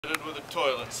fitted with a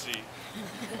toilet seat.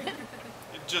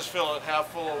 You just fill it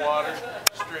half full of water,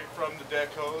 straight from the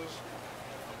deck hose,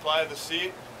 apply the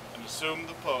seat, and assume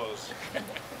the pose.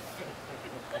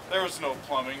 There was no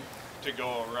plumbing to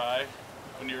go awry.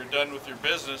 When you were done with your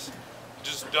business, you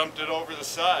just dumped it over the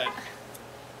side.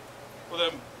 Well,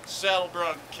 them saddle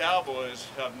bronc cowboys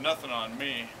have nothing on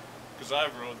me, because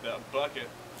I've rode that bucket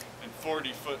in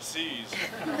 40-foot seas.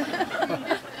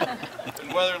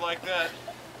 In weather like that,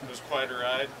 it was quite a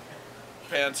ride.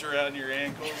 Pants around your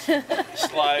ankles,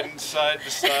 sliding side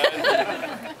to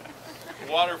side.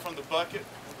 Water from the bucket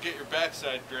will get your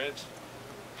backside drenched,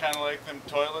 kind of like them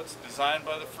toilets designed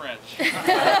by the French. Yeah,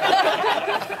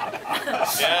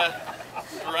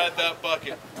 to ride that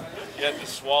bucket, you had to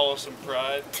swallow some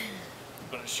pride,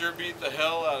 but it sure beat the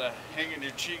hell out of hanging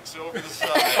your cheeks over the side.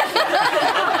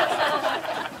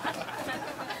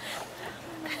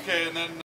 Okay, and then